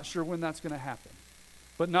 Not sure when that's going to happen.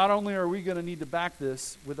 But not only are we going to need to back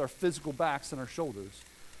this with our physical backs and our shoulders,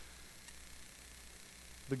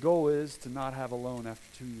 the goal is to not have a loan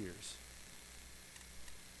after 2 years.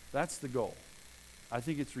 That's the goal. I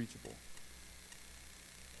think it's reachable.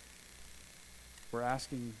 We're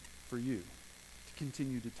asking for you to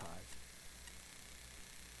continue to tithe,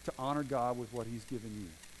 to honor God with what he's given you.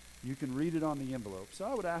 You can read it on the envelope. So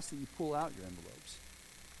I would ask that you pull out your envelopes.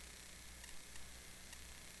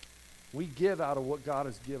 We give out of what God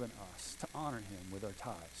has given us to honor him with our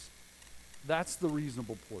tithes. That's the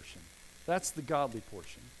reasonable portion. That's the godly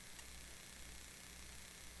portion.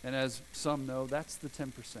 And as some know, that's the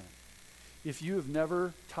 10%. If you have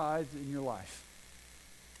never tithed in your life,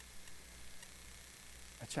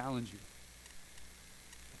 I challenge you.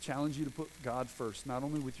 I challenge you to put God first, not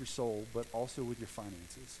only with your soul, but also with your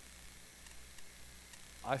finances.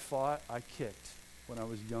 I fought, I kicked when I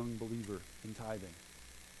was a young believer in tithing.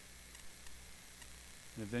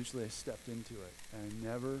 And eventually I stepped into it. And I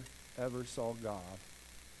never, ever saw God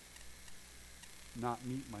not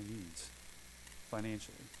meet my needs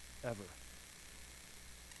financially, ever.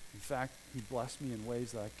 In fact, he blessed me in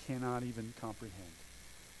ways that I cannot even comprehend.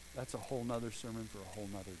 That's a whole nother sermon for a whole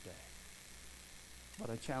nother day. But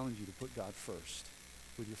I challenge you to put God first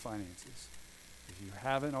with your finances. If you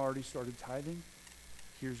haven't already started tithing,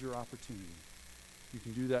 here's your opportunity. You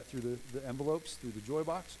can do that through the envelopes, through the Joy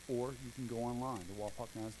Box, or you can go online to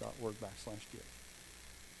wapaknaz.org/give.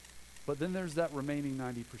 But then there's that remaining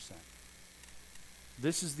 90%.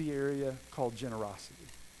 This is the area called generosity.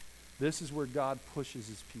 This is where God pushes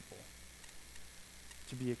his people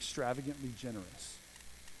to be extravagantly generous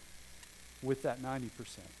with that 90%.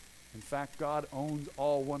 In fact, God owns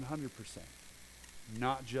all 100%,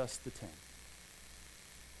 not just the 10.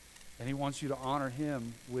 And he wants you to honor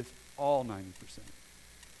him with all 90%.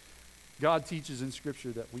 God teaches in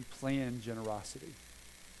Scripture that we plan generosity.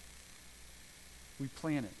 We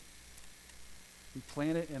plan it. We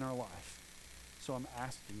plan it in our life. So I'm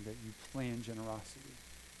asking that you plan generosity.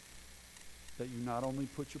 That you not only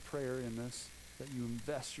put your prayer in this, that you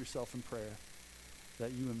invest yourself in prayer,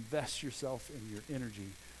 that you invest yourself in your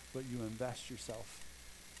energy, but you invest yourself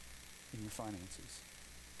in your finances.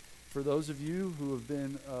 For those of you who have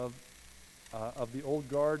been of the old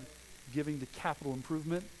guard giving to capital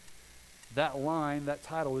improvement, that line, that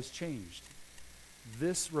title has changed.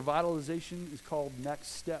 This revitalization is called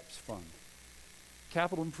Next Steps Fund.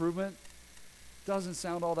 Capital improvement doesn't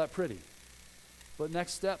sound all that pretty, but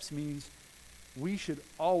next steps means we should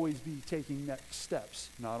always be taking next steps,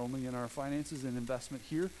 not only in our finances and investment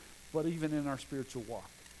here, but even in our spiritual walk.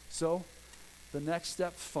 So the Next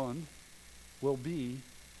Steps Fund will be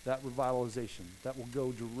that revitalization that will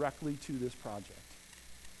go directly to this project,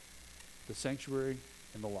 the sanctuary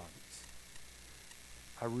and the lobbies.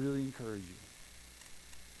 I really encourage you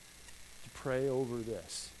to pray over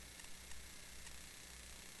this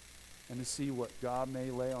and to see what God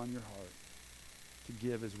may lay on your heart to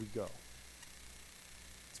give as we go.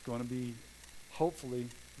 It's going to be, hopefully,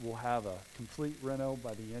 we'll have a complete reno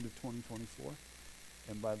by the end of 2024,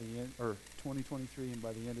 and by the end, or 2023, and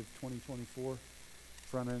by the end of 2024,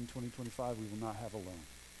 front end 2025, we will not have a loan.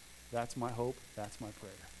 That's my hope. That's my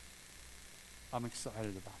prayer. I'm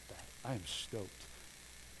excited about that. I am stoked.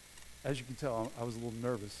 As you can tell, I was a little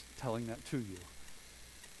nervous telling that to you.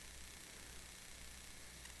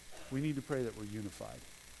 We need to pray that we're unified.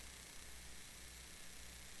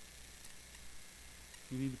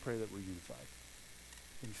 You need to pray that we're unified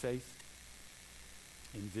in faith,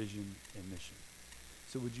 in vision, and mission.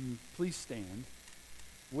 So would you please stand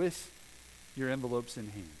with your envelopes in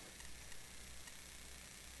hand?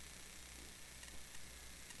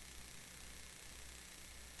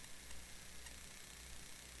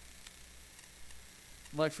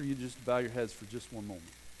 I'd like for you just to bow your heads for just one moment.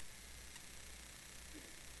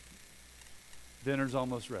 Dinner's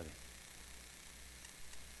almost ready.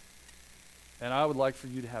 And I would like for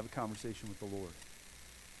you to have a conversation with the Lord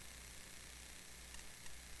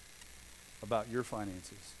about your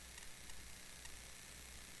finances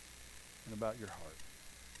and about your heart.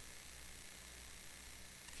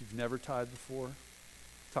 If you've never tithed before,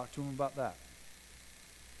 talk to them about that.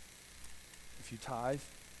 If you tithe,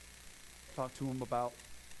 talk to them about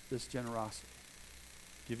this generosity.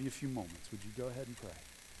 Give you a few moments. Would you go ahead and pray?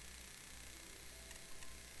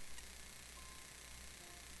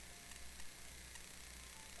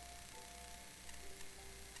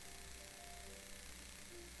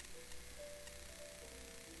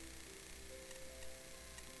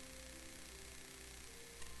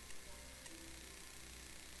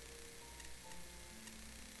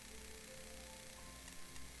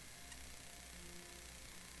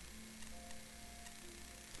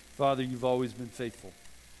 Father, you've always been faithful.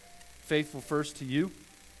 Faithful first to you,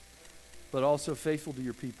 but also faithful to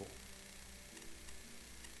your people.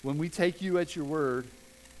 When we take you at your word,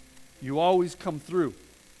 you always come through.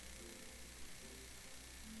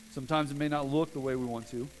 Sometimes it may not look the way we want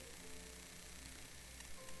to.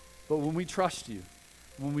 But when we trust you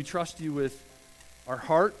with our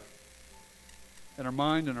heart and our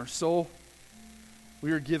mind and our soul,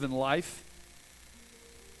 we are given life.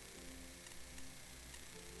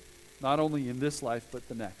 Not only in this life, but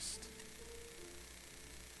the next.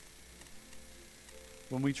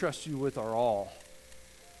 When we trust you with our all,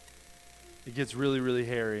 it gets really, really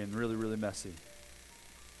hairy and really, really messy.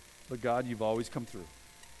 But God, you've always come through.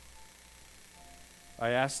 I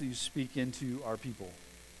ask that you speak into our people.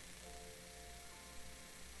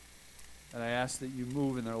 And I ask that you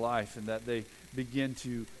move in their life and that they begin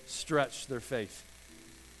to stretch their faith.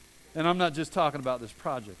 And I'm not just talking about this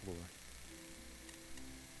project, Lord.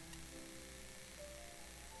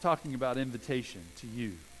 Talking about invitation to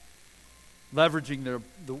you, leveraging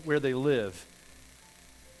where they live,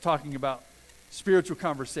 talking about spiritual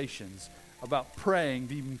conversations, about praying,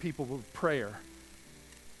 being people with prayer,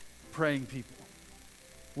 praying people.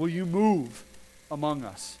 Will you move among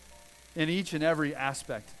us in each and every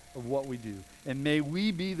aspect of what we do? And may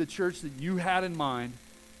we be the church that you had in mind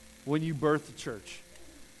when you birthed the church.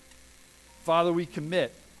 Father, we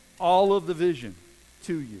commit all of the vision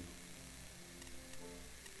to you.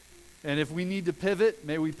 And if we need to pivot,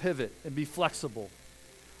 may we pivot and be flexible.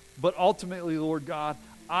 But ultimately, Lord God,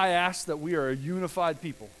 I ask that we are a unified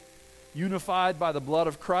people. Unified by the blood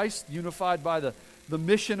of Christ, unified by the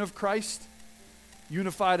mission of Christ,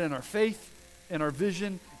 unified in our faith, in our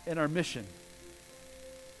vision, in our mission.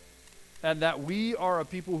 And that we are a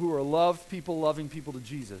people who are loved people, loving people to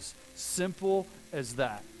Jesus. Simple as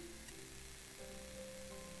that.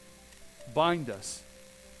 Bind us.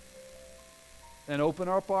 And open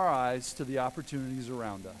up our eyes to the opportunities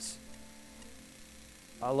around us.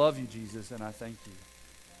 I love you, Jesus, and I thank you.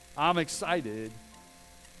 I'm excited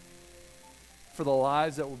for the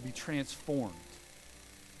lives that will be transformed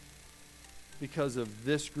because of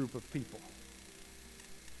this group of people.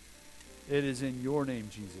 It is in your name,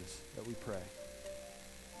 Jesus, that we pray.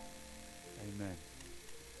 Amen.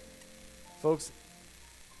 Folks,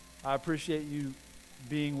 I appreciate you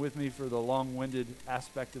being with me for the long-winded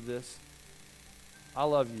aspect of this. I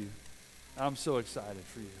love you. I'm so excited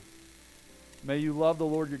for you. May you love the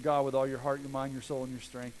Lord your God with all your heart, your mind, your soul, and your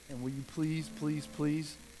strength. And will you please, please,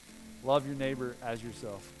 please love your neighbor as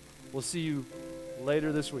yourself. We'll see you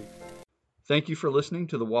later this week. Thank you for listening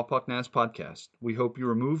to the Wapak Naz podcast. We hope you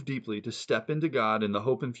are moved deeply to step into God and the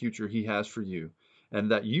hope and future he has for you, and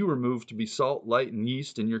that you are moved to be salt, light, and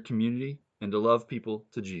yeast in your community and to love people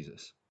to Jesus.